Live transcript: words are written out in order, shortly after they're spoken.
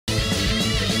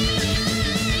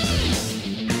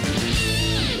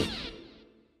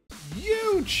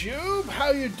YouTube,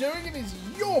 how you doing? It is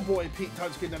your boy Pete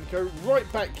Touchscreen right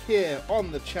back here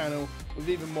on the channel with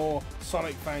even more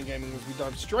Sonic fan gaming as we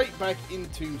dive straight back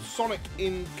into Sonic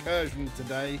Incursion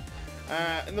today.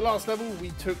 In the last level we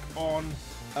took on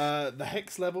the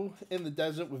Hex level in the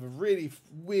desert with a really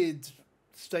weird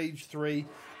stage 3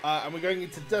 and we're going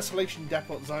into Desolation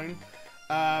Depot Zone.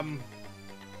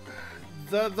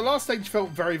 The last stage felt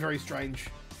very strange.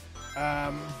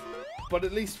 But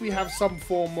at least we have some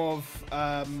form of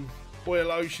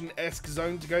Oil Ocean-esque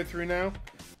zone to go through now,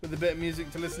 with a bit of music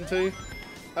to listen to.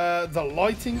 The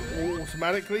lighting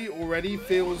automatically already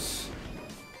feels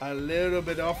a little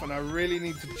bit off, and I really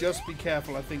need to just be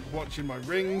careful, I think, watching my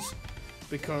rings,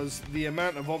 because the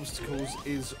amount of obstacles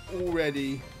is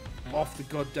already off the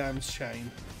goddamn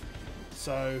chain.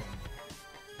 So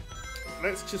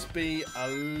let's just be a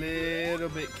little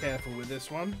bit careful with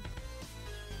this one.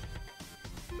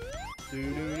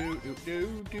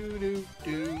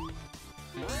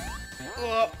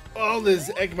 Oh, there's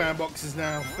Eggman boxes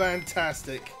now.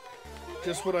 Fantastic.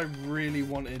 Just what I really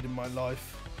wanted in my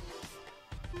life.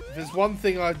 If there's one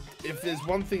thing I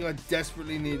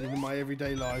desperately needed in my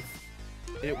everyday life,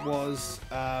 it was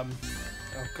oh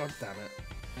god damn it.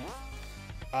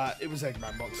 It was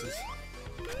Eggman boxes.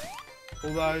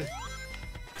 Although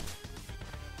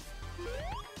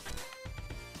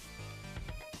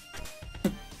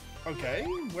okay,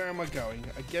 where am I going?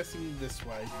 I'm guessing this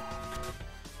way.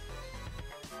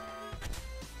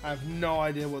 I have no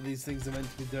idea what these things are meant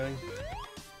to be doing.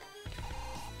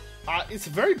 It's a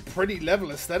very pretty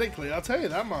level aesthetically, I'll tell you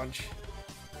that much.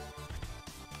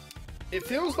 It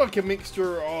feels like a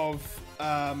mixture of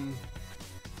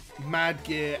Mad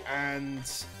Gear and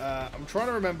I'm trying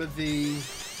to remember the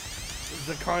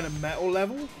kind of metal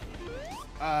level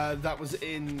that was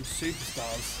in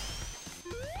Superstars.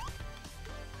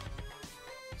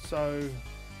 So,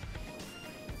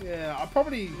 yeah, I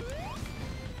probably...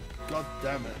 God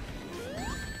damn it.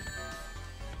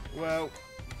 Well,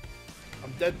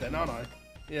 I'm dead then, aren't I?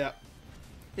 Yeah.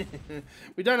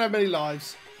 We don't have many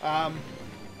lives. I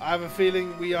have a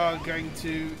feeling we are going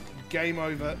to game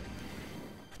over.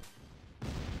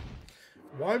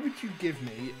 Why would you give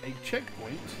me a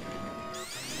checkpoint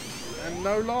and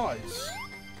no lives?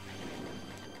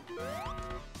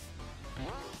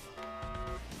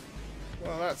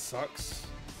 Well, that sucks.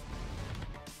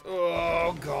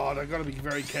 Oh god, I gotta be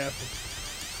very careful.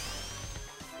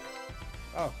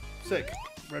 Oh, sick.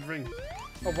 Red ring.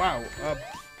 Oh wow.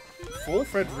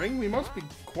 4th red ring? We must be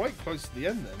quite close to the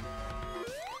end then.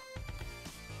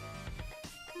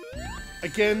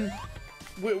 Again,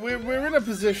 we're in a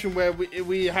position where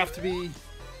we have to be...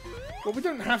 Well, we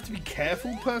don't have to be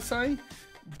careful per se,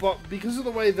 but because of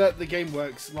the way that the game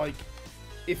works, like,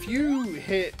 if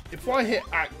I hit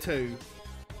Act 2,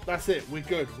 that's it, we're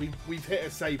good. We've hit a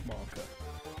save marker.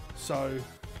 So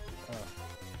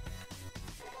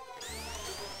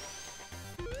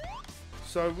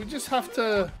we just have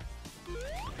to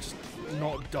just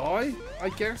not die, I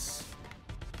guess.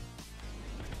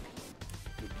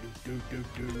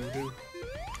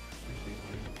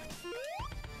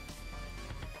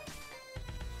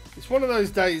 It's one of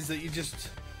those days that you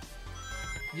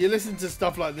listen to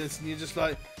stuff like this and you're just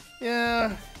like,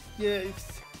 yeah,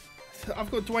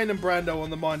 I've got Dwayne and Brando on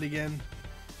the mind again.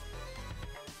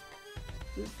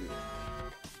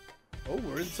 Oh,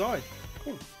 we're inside.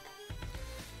 Cool.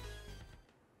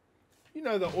 You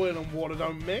know that oil and water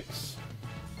don't mix.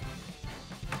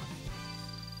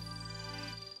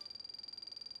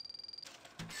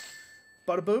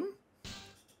 Bada boom.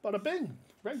 Bada bing.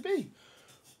 Rank B.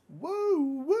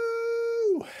 Woo,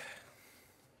 woo.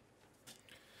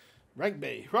 Rank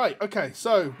B. Right, okay,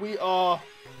 so we are...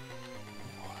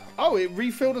 Oh, it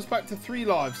refilled us back to 3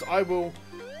 lives. I will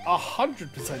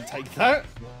 100% take that.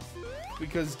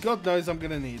 Because God knows I'm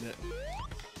going to need it.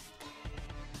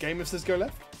 Gamer says go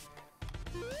left.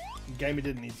 Gamer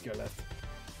didn't need to go left.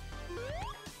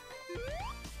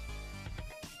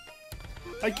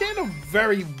 I get a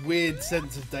very weird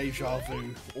sense of deja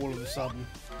vu all of a sudden.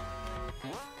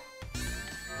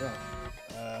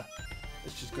 Oh,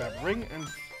 let's just grab a ring and...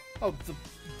 Oh,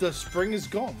 the spring is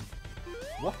gone.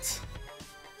 What?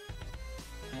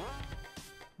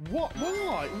 What?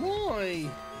 Why? Why?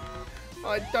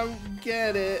 I don't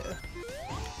get it.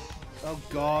 Oh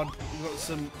god, we've got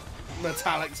some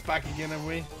metallics back again, have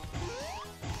we?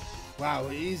 Wow,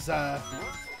 he's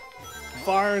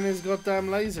firing his goddamn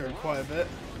laser quite a bit.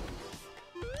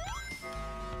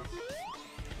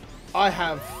 I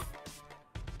have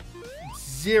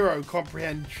zero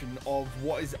comprehension of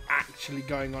what is actually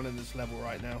going on in this level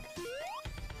right now.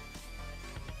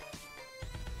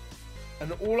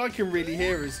 And all I can really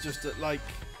hear is just like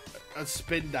a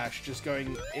spin dash just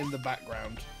going in the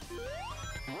background.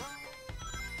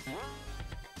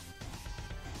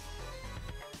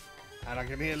 And I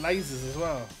can hear lasers as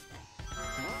well.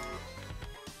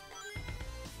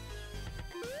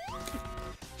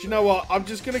 Do you know what? I'm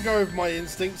just going to go with my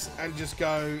instincts and just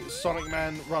go Sonic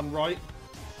Man run right.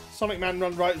 Sonic Man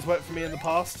run right has worked for me in the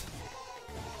past.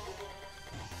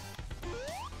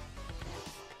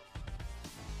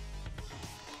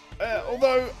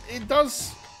 Although it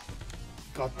does...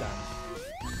 God damn.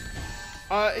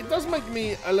 It does make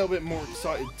me a little bit more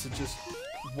excited to just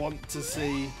want to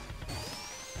see...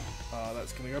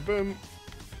 that's going to go boom.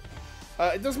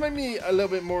 It does make me a little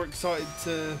bit more excited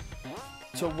to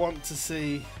want to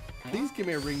see... Please give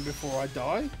me a ring before I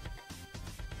die.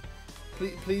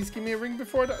 Please give me a ring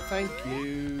before I die. Thank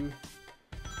you.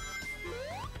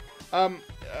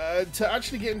 To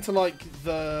actually get into like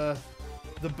the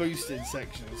boosted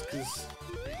sections, because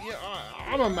yeah,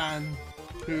 I'm a man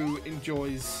who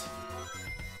enjoys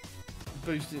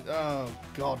boosted. Oh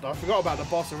god, I forgot about the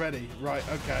boss already. Right,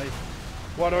 okay.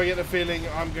 Why do I get the feeling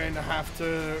I'm going to have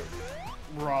to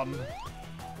run?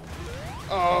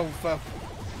 Oh, for...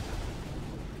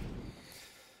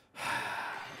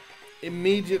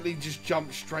 Immediately just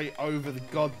jump straight over the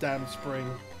goddamn spring.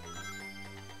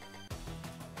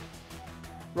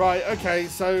 Right, okay,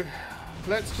 so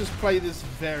let's just play this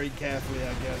very carefully,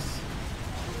 I guess.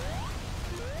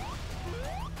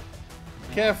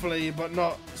 Carefully, but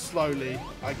not slowly,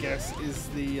 I guess, is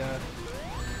the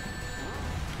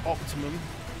optimum.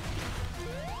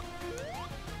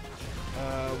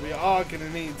 We are going to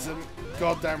need some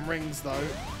goddamn rings, though.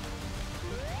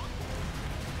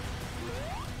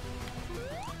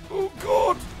 Oh,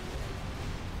 God!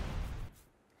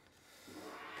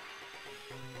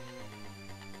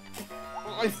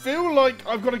 I feel like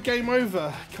I've got a game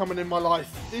over coming in my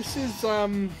life. This is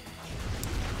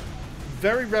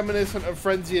very reminiscent of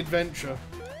Frenzy Adventure.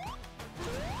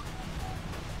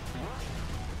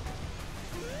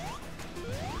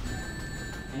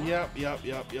 Yep.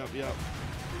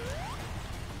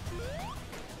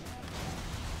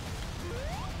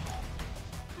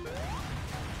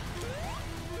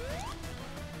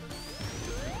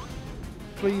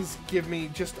 Please give me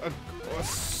just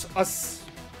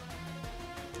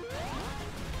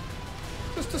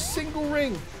just a single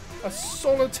ring. A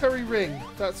solitary ring.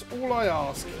 That's all I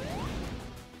ask.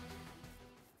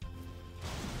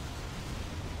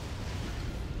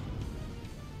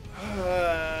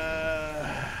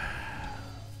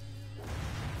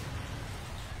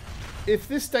 If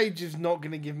this stage is not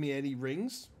going to give me any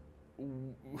rings,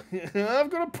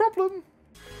 I've got a problem.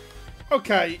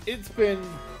 Okay, it's been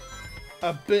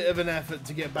a bit of an effort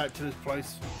to get back to this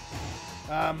place.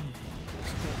 I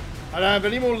don't have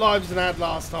any more lives than I had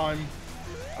last time.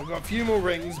 I've got a few more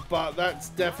rings, but that's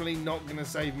definitely not going to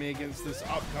save me against this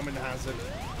upcoming hazard.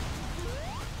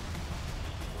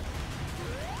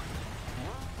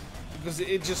 Because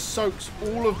it just soaks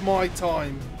all of my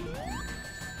time.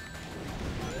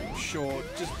 Sure,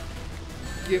 just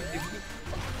give...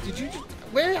 Did you just...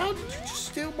 How did you just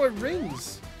steal my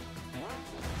rings?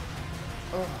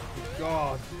 Oh,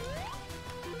 God.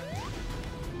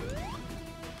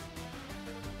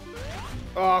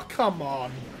 Oh, come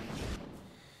on.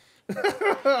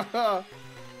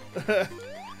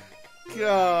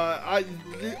 God,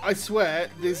 I swear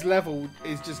this level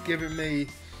is just giving me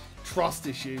trust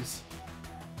issues.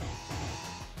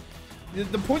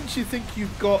 The points you think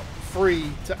you've got free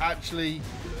to actually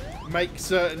make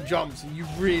certain jumps, and you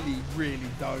really, really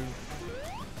don't.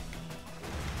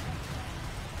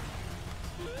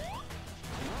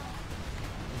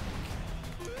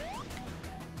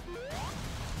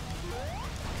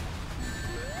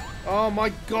 Oh my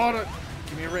god!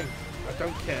 Give me a ring. I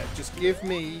don't care. Just give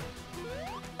me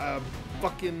a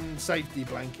fucking safety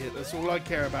blanket. That's all I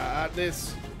care about at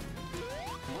this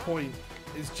point.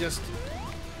 Is just...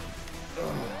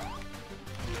 Ugh.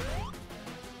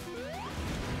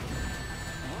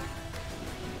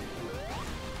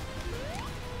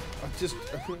 Just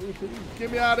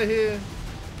get me out of here.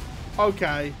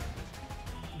 Okay,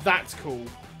 that's cool.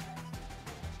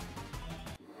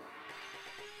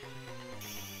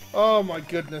 Oh my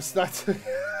goodness, that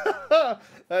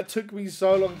took me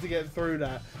so long to get through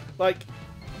that. Like,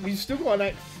 we've still got an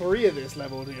Act 3 of this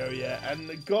level to go yet,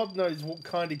 and God knows what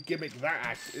kind of gimmick that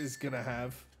act is gonna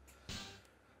have.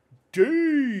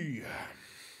 D.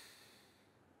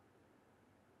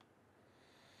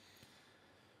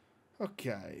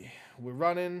 Okay, we're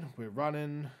running,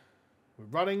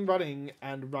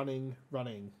 and running.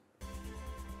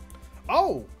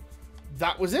 Oh,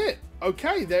 that was it.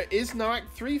 Okay, there is no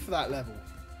Act 3 for that level.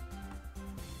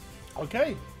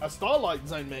 Okay, a Starlight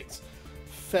Zone mix.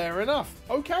 Fair enough.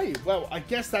 Okay, well, I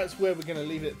guess that's where we're going to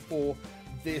leave it for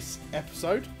this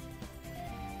episode.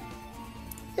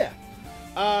 Yeah.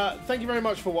 Thank you very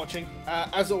much for watching.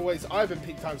 As always, I've been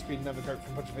Peak Time Screen, Never Coke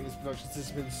from Punch of Fingers Productions. This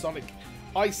has been Sonic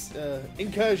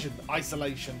Incursion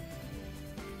Isolation.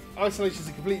 Isolation is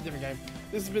a completely different game.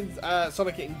 This has been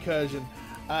Sonic Incursion.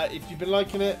 If you've been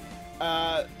liking it,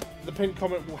 the pinned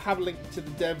comment will have a link to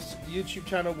the devs YouTube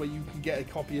channel where you can get a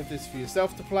copy of this for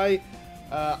yourself to play.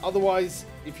 Otherwise,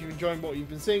 if you're enjoying what you've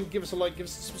been seeing, give us a like, give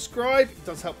us a subscribe. It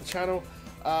does help the channel.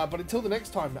 But until the next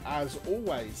time, as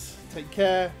always, take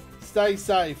care, stay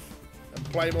safe, and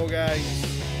play more games.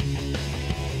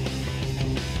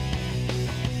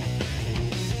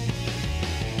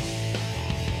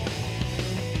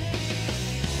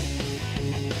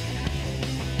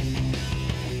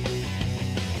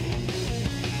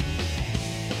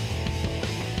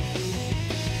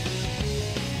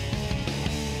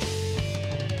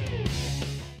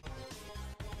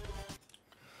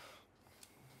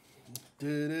 Da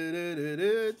da da da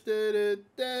da da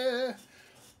da.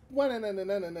 Na na na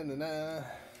na na na na.